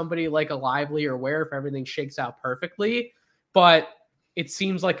upside as somebody like a Lively or Ware if everything shakes out perfectly, but it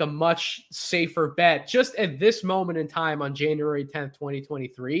seems like a much safer bet just at this moment in time on January 10th,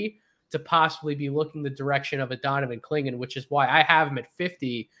 2023, to possibly be looking the direction of a Donovan Clingan, which is why I have him at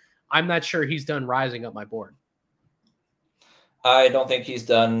 50 I'm not sure he's done rising up my board. I don't think he's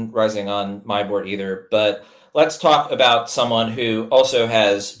done rising on my board either, but let's talk about someone who also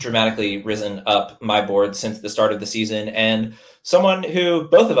has dramatically risen up my board since the start of the season, and someone who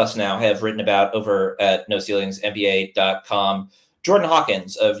both of us now have written about over at NoCeilingsNBA.com, Jordan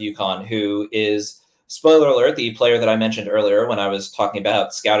Hawkins of UConn, who is, spoiler alert, the player that I mentioned earlier when I was talking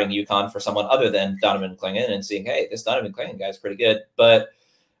about scouting UConn for someone other than Donovan Clingan and seeing, hey, this Donovan Clingan guy is pretty good. But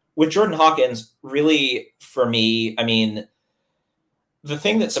with Jordan Hawkins, really, for me, I mean, the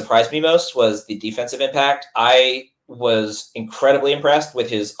thing that surprised me most was the defensive impact. I was incredibly impressed with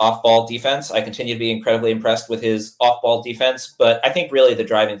his off-ball defense. I continue to be incredibly impressed with his off-ball defense, but I think really the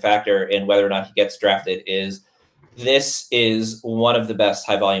driving factor in whether or not he gets drafted is this is one of the best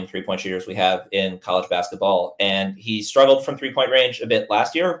high-volume three-point shooters we have in college basketball, and he struggled from three-point range a bit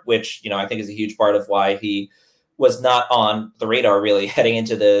last year, which I think is a huge part of why he was not on the radar really heading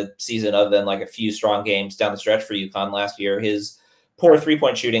into the season, other than like a few strong games down the stretch for UConn last year. His poor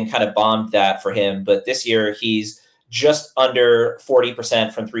three-point shooting kind of bombed that for him, but this year he's just under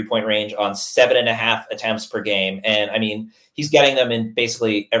 40% from three-point range on 7.5 attempts per game. And I mean, he's getting them in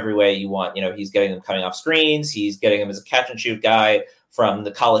basically every way you want. He's getting them coming off screens. He's getting them as a catch and shoot guy from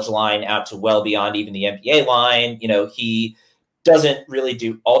the college line out to well beyond even the NBA line. He doesn't really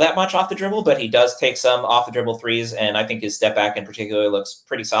do all that much off the dribble, but he does take some off the dribble threes. And I think his step back in particular looks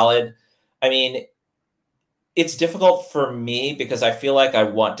pretty solid. I mean, it's difficult for me because I feel like I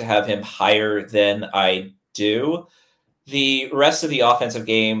want to have him higher than I do. The rest of the offensive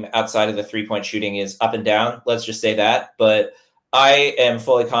game outside of the three-point shooting is up and down. Let's just say that. But I am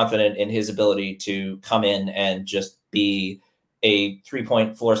fully confident in his ability to come in and just be a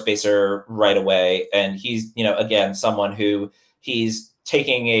three-point floor spacer right away. And he's, again, someone who he's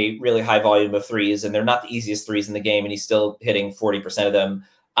taking a really high volume of threes, and they're not the easiest threes in the game, and he's still hitting 40% of them.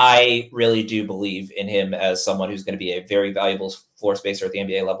 I really do believe in him as someone who's going to be a very valuable floor spacer at the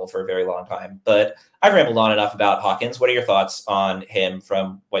NBA level for a very long time. But I've rambled on enough about Hawkins. What are your thoughts on him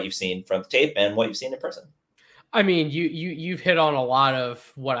from what you've seen from the tape and what you've seen in person? I mean, you've hit on a lot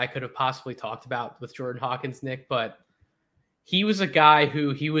of what I could have possibly talked about with Jordan Hawkins, Nick, but he was a guy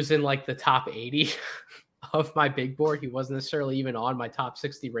who he was in like the top 80 of my big board. He wasn't necessarily even on my top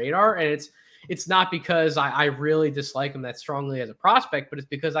 60 radar. And it's not because I really dislike him that strongly as a prospect, but it's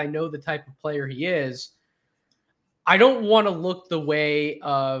because I know the type of player he is. I don't want to look the way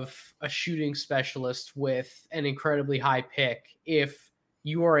of a shooting specialist with an incredibly high pick if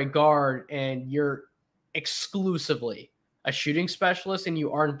you are a guard and you're exclusively a shooting specialist and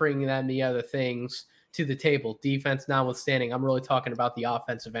you aren't bringing them the other things to the table, defense notwithstanding. I'm really talking about the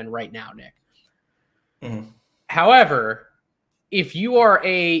offensive end right now, Nick. Mm-hmm. However, if you are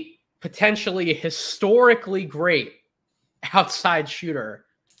a potentially historically great outside shooter,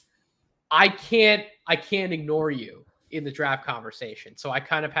 I can't ignore you in the draft conversation. So I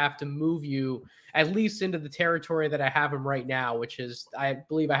kind of have to move you at least into the territory that I have him right now, which is, I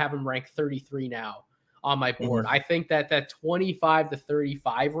believe I have him ranked 33 now on my board. Mm-hmm. I think that 25 to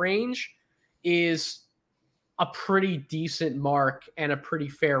 35 range is a pretty decent mark and a pretty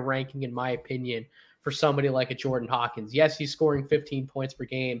fair ranking, in my opinion, for somebody like a Jordan Hawkins. Yes, he's scoring 15 points per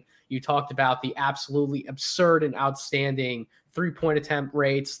game. You talked about the absolutely absurd and outstanding three-point attempt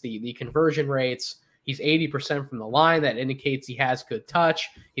rates, the conversion rates. He's 80% from the line. That indicates he has good touch.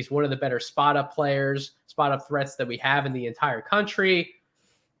 He's one of the better spot-up players, spot-up threats that we have in the entire country.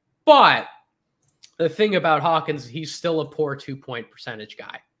 But the thing about Hawkins, he's still a poor two-point percentage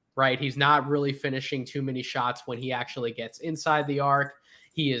guy, right? He's not really finishing too many shots when he actually gets inside the arc.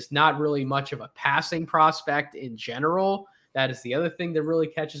 He is not really much of a passing prospect in general. That is the other thing that really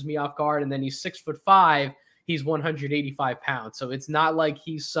catches me off guard. And then he's 6'5". He's 185 pounds. So it's not like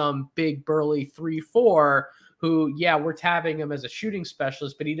he's some big burly 3-4 who, yeah, we're tabbing him as a shooting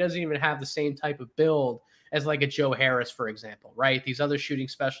specialist, but he doesn't even have the same type of build as like a Joe Harris, for example, right? These other shooting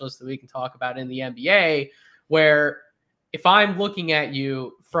specialists that we can talk about in the NBA, where if I'm looking at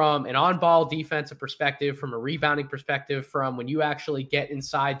you from an on-ball defensive perspective, from a rebounding perspective, from when you actually get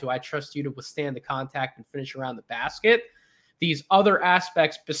inside, do I trust you to withstand the contact and finish around the basket? These other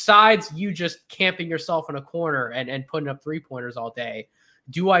aspects, besides you just camping yourself in a corner and putting up three-pointers all day,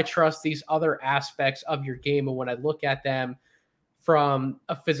 do I trust these other aspects of your game? And when I look at them from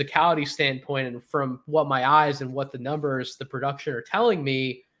a physicality standpoint and from what my eyes and what the numbers, the production are telling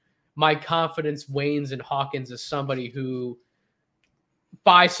me, my confidence wanes in Hawkins as somebody who,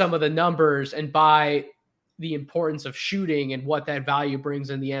 by some of the numbers and by the importance of shooting and what that value brings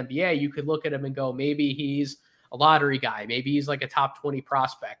in the NBA, you could look at him and go, maybe he's a lottery guy. Maybe he's like a top 20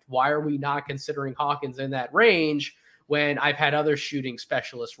 prospect. Why are we not considering Hawkins in that range when I've had other shooting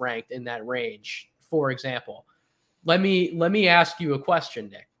specialists ranked in that range, for example. Let me ask you a question,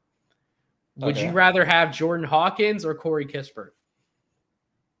 Nick. Would you rather have Jordan Hawkins or Corey Kispert?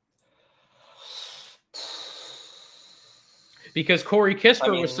 Because Corey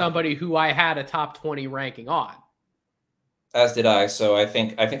Kispert was somebody who I had a top 20 ranking on. As did I. So I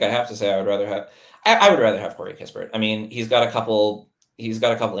think I have to say I would rather have Corey Kispert. I mean, he's got a couple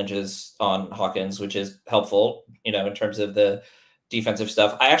inches on Hawkins, which is helpful, in terms of the defensive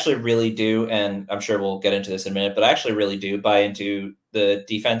stuff. I actually really do, and I'm sure we'll get into this in a minute, but I actually really do buy into the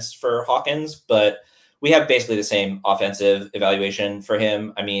defense for Hawkins, but we have basically the same offensive evaluation for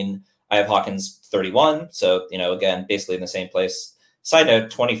him. I mean, I have Hawkins 31, so, again, basically in the same place. Side note,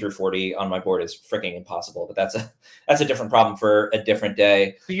 20 through 40 on my board is freaking impossible, but that's a different problem for a different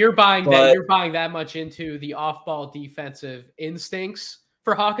day. So you're buying that much into the off-ball defensive instincts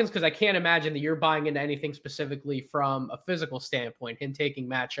for Hawkins, because I can't imagine that you're buying into anything specifically from a physical standpoint, him taking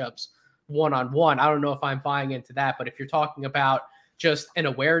matchups one-on-one. I don't know if I'm buying into that, but if you're talking about just an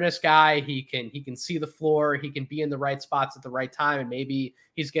awareness guy, he can see the floor, he can be in the right spots at the right time, and maybe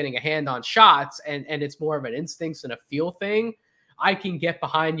he's getting a hand on shots, and it's more of an instincts and a feel thing. I can get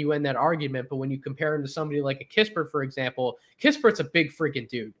behind you in that argument, but when you compare him to somebody like a Kispert, for example, Kispert's a big freaking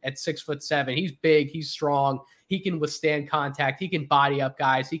dude at 6'7". He's big, he's strong, he can withstand contact, he can body up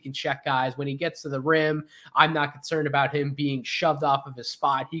guys, he can check guys. When he gets to the rim, I'm not concerned about him being shoved off of his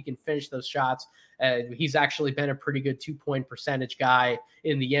spot. He can finish those shots. He's actually been a pretty good 2-point percentage guy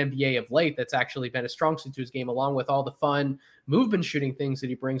in the NBA of late. That's actually been a strong suit to his game, along with all the fun movement shooting things that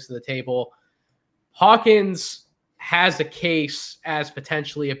he brings to the table. Hawkins has a case as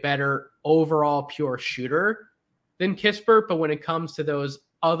potentially a better overall pure shooter than Kispert, but when it comes to those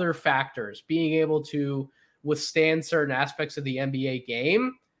other factors, being able to withstand certain aspects of the NBA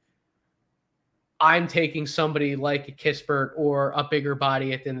game, I'm taking somebody like a Kispert or a bigger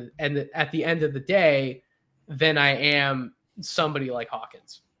body at the end of the day than I am somebody like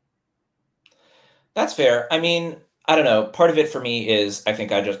Hawkins. That's fair. I mean, I don't know. Part of it for me is I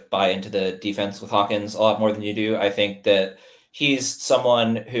think I just buy into the defense with Hawkins a lot more than you do. I think that he's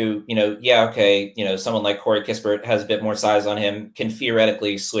someone who, someone like Corey Kispert has a bit more size on him, can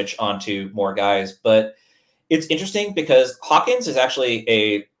theoretically switch onto more guys. But it's interesting because Hawkins is actually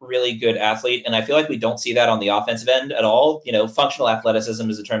a really good athlete, and I feel like we don't see that on the offensive end at all. Functional athleticism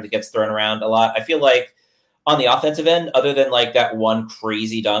is a term that gets thrown around a lot. I feel like on the offensive end, other than like that one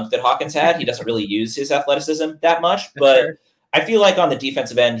crazy dunk that Hawkins had, he doesn't really use his athleticism that much. But sure. I feel like on the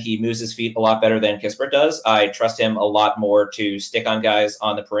defensive end, he moves his feet a lot better than Kispert does. I trust him a lot more to stick on guys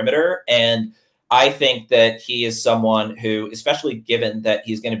on the perimeter. And I think that he is someone who, especially given that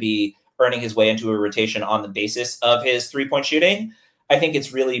he's going to be earning his way into a rotation on the basis of his 3-point shooting, I think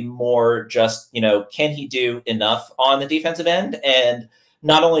it's really more just, can he do enough on the defensive end? And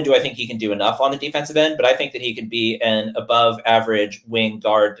not only do I think he can do enough on the defensive end, but I think that he can be an above average wing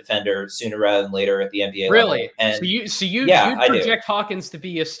guard defender sooner rather than later at the NBA level. Really? And you project Hawkins to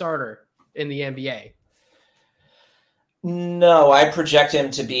be a starter in the NBA? No, I project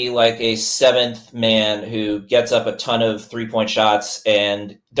him to be like a seventh man who gets up a ton of 3-point shots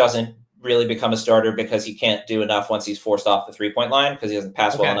and doesn't really become a starter because he can't do enough once he's forced off the 3-point line because he doesn't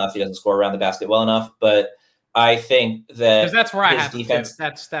pass well enough. He doesn't score around the basket well enough. But I think that because that's where I have defense.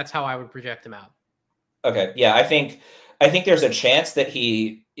 That's how I would project him out. Okay, yeah, I think there's a chance that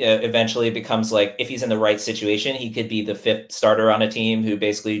he eventually becomes like, if he's in the right situation, he could be the 5th starter on a team who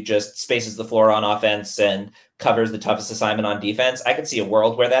basically just spaces the floor on offense and covers the toughest assignment on defense. I could see a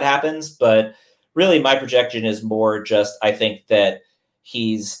world where that happens, but really my projection is more just I think that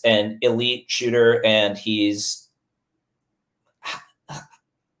he's an elite shooter and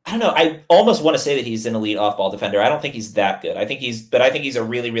I don't know. I almost want to say that he's an elite off-ball defender. I don't think he's that good. I think he's a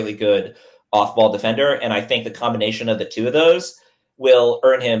really, really good off-ball defender. And I think the combination of the two of those will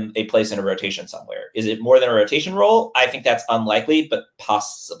earn him a place in a rotation somewhere. Is it more than a rotation role? I think that's unlikely, but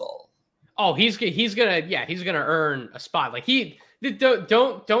possible. Oh, he's gonna earn a spot. Like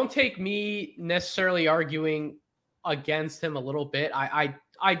don't take me necessarily arguing against him a little bit.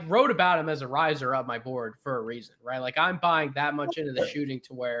 I wrote about him as a riser up my board for a reason, right? Like I'm buying that much into the shooting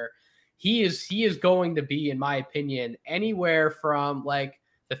to where he is going to be, in my opinion, anywhere from like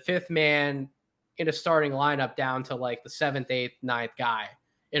the 5th man in a starting lineup down to like the 7th, 8th, 9th guy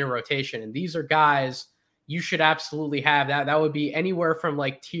in a rotation. And these are guys you should absolutely have. That would be anywhere from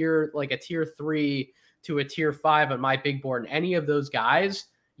like a tier 3 to a tier 5 on my big board. And any of those guys,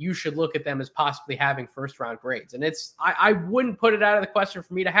 you should look at them as possibly having first-round grades. And I wouldn't put it out of the question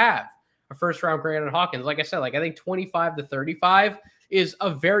for me to have a first-round grade on Hawkins. Like I said, I think 25 to 35 is a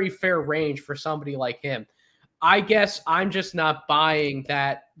very fair range for somebody like him. I guess I'm just not buying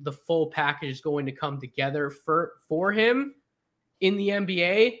that the full package is going to come together for him in the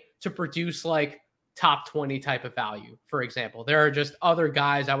NBA to produce like top 20 type of value. For example, there are just other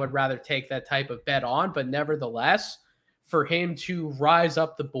guys I would rather take that type of bet on, but nevertheless, for him to rise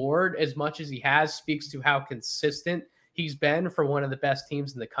up the board as much as he has speaks to how consistent he's been for one of the best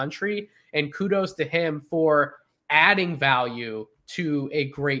teams in the country. And kudos to him for adding value to a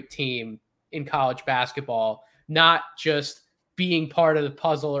great team in college basketball, not just being part of the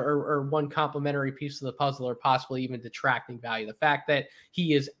puzzle or one complementary piece of the puzzle or possibly even detracting value. The fact that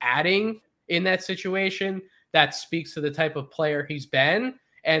he is adding in that situation, that speaks to the type of player he's been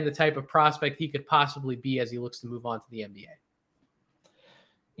and the type of prospect he could possibly be as he looks to move on to the NBA.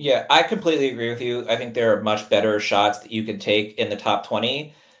 Yeah, I completely agree with you. I think there are much better shots that you can take in the top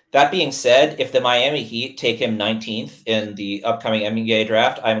 20. That being said, if the Miami Heat take him 19th in the upcoming NBA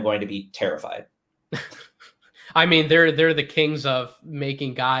draft, I'm going to be terrified. I mean, they're the kings of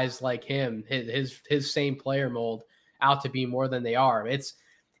making guys like him, his same player mold, out to be more than they are.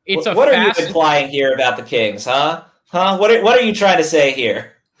 What are you implying here about the Kings, huh? What are you trying to say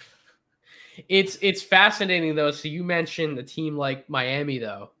here? It's fascinating though. So you mentioned a team like Miami,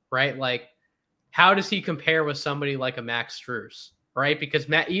 though, right? Like, how does he compare with somebody like a Max Strus, right? Because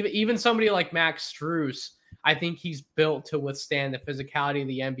even somebody like Max Strus, I think he's built to withstand the physicality of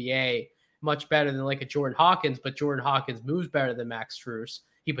the NBA much better than like a Jordan Hawkins, but Jordan Hawkins moves better than Max Strus.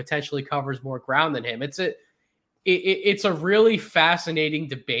 He potentially covers more ground than him. It's a really fascinating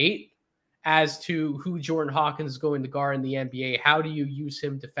debate as to who Jordan Hawkins is going to guard in the NBA. How do you use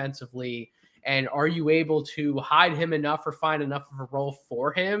him defensively? And are you able to hide him enough or find enough of a role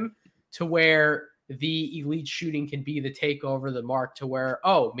for him to where the elite shooting can be the takeover, the mark to where,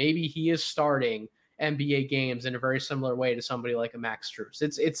 oh, maybe he is starting NBA games in a very similar way to somebody like a Max Strus.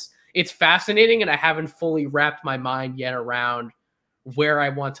 It's fascinating, and I haven't fully wrapped my mind yet around where I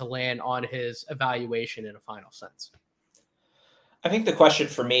want to land on his evaluation in a final sense. I think the question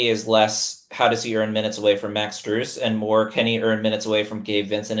for me is less how does he earn minutes away from Max Strus and more can he earn minutes away from Gabe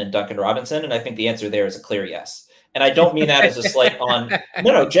Vincent and Duncan Robinson? And I think the answer there is a clear yes. And I don't mean that as a slight on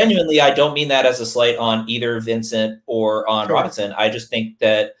genuinely, I don't mean that as a slight on either Vincent or on Sure. Robinson. I just think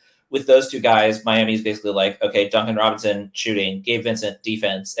that with those two guys, Miami's basically like, okay, Duncan Robinson shooting, Gabe Vincent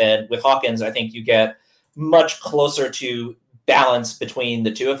defense. And with Hawkins, I think you get much closer to balance between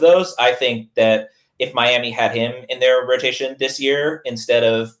the two of those. I think that if Miami had him in their rotation this year instead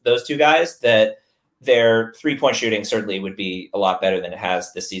of those two guys, that their three-point shooting certainly would be a lot better than it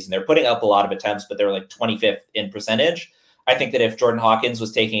has this season. They're putting up a lot of attempts, but they're like 25th in percentage. I think that if Jordan Hawkins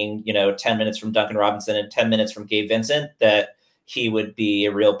was taking, 10 minutes from Duncan Robinson and 10 minutes from Gabe Vincent, that he would be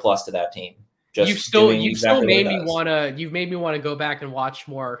a real plus to that team. You've made me want to go back and watch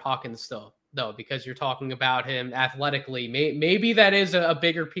more Hawkins still, though, because you're talking about him athletically. Maybe that is a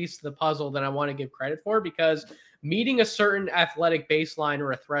bigger piece of the puzzle than I want to give credit for, because meeting a certain athletic baseline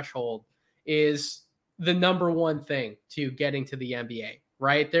or a threshold is the number one thing to getting to the NBA,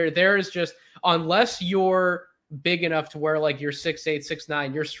 right? There is just, unless you're big enough to where like you're 6'8",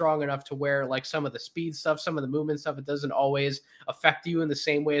 6'9", you're strong enough to where like some of the speed stuff, some of the movement stuff, it doesn't always affect you in the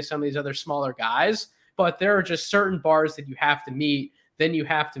same way as some of these other smaller guys. But there are just certain bars that you have to meet. Then you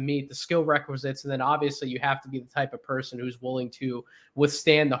have to meet the skill requisites. And then obviously you have to be the type of person who's willing to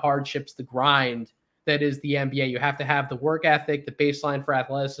withstand the hardships, the grind that is the NBA. You have to have the work ethic, the baseline for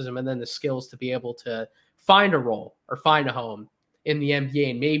athleticism, and then the skills to be able to find a role or find a home in the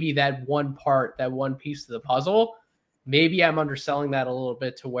NBA. And maybe that one part, that one piece of the puzzle, maybe I'm underselling that a little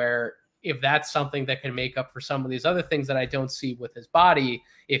bit to where if that's something that can make up for some of these other things that I don't see with his body,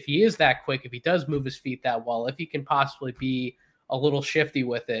 if he is that quick, if he does move his feet that well, if he can possibly be a little shifty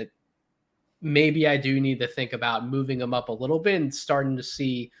with it, maybe I do need to think about moving him up a little bit and starting to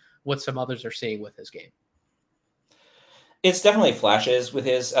see what some others are seeing with his game. It's definitely flashes with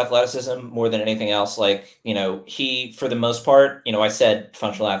his athleticism more than anything else. Like, he, for the most part, I said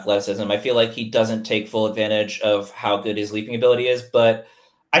functional athleticism. I feel like he doesn't take full advantage of how good his leaping ability is. But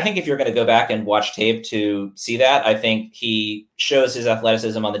I think if you're going to go back and watch tape to see that, I think he shows his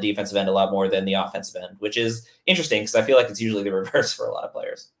athleticism on the defensive end a lot more than the offensive end, which is interesting because I feel like it's usually the reverse for a lot of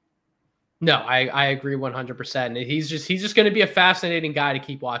players. No, I agree 100%. He's just going to be a fascinating guy to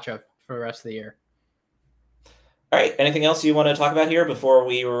keep watch of for the rest of the year. All right. Anything else you want to talk about here before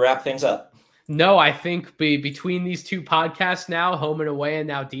we wrap things up? No, I think between these two podcasts now, Home and Away and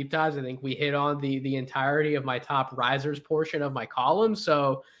now Deep Dives, I think we hit on the entirety of my top risers portion of my column.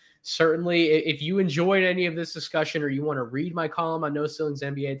 So certainly if you enjoyed any of this discussion or you want to read my column on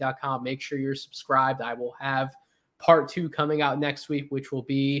NoCeilingsNBA.com, make sure you're subscribed. I will have part 2 coming out next week, which will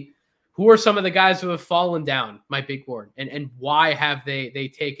be who are some of the guys who have fallen down my big board, and why have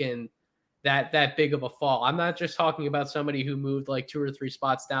they taken that big of a fall? I'm not just talking about somebody who moved like 2 or 3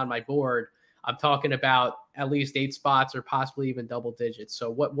 spots down my board. I'm talking about at least 8 spots or possibly even double digits. So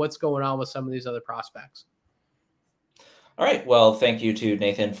what's going on with some of these other prospects? All right. Well, thank you to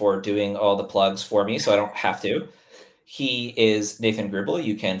Nathan for doing all the plugs for me, so I don't have to. He is Nathan Gribble.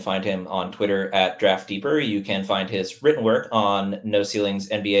 You can find him on Twitter at DraftDeeper. You can find his written work on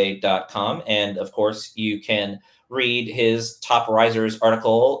NoCeilingsNBA.com. And of course, you can read his Top Risers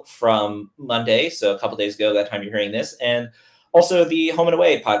article from Monday, so a couple days ago, that time you're hearing this. And also the Home and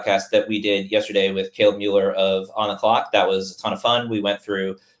Away podcast that we did yesterday with Caleb Mueller of On the Clock. That was a ton of fun. We went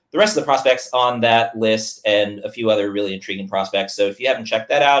through the rest of the prospects on that list and a few other really intriguing prospects. So if you haven't checked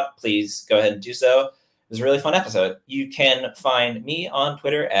that out, please go ahead and do so. It was a really fun episode. You can find me on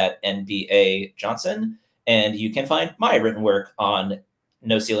Twitter at NBA Johnson, and you can find my written work on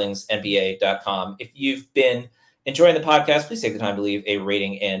NoCeilingsNBA.com. If you've been enjoying the podcast, please take the time to leave a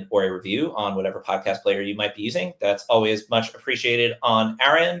rating and or a review on whatever podcast player you might be using. That's always much appreciated on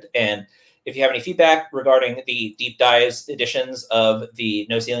our end. And if you have any feedback regarding the deep dives editions of the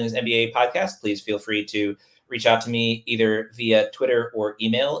No Ceilings NBA podcast, please feel free to reach out to me either via Twitter or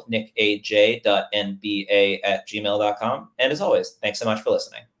email, nickaj.nba@gmail.com. And as always, thanks so much for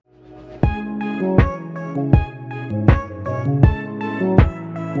listening.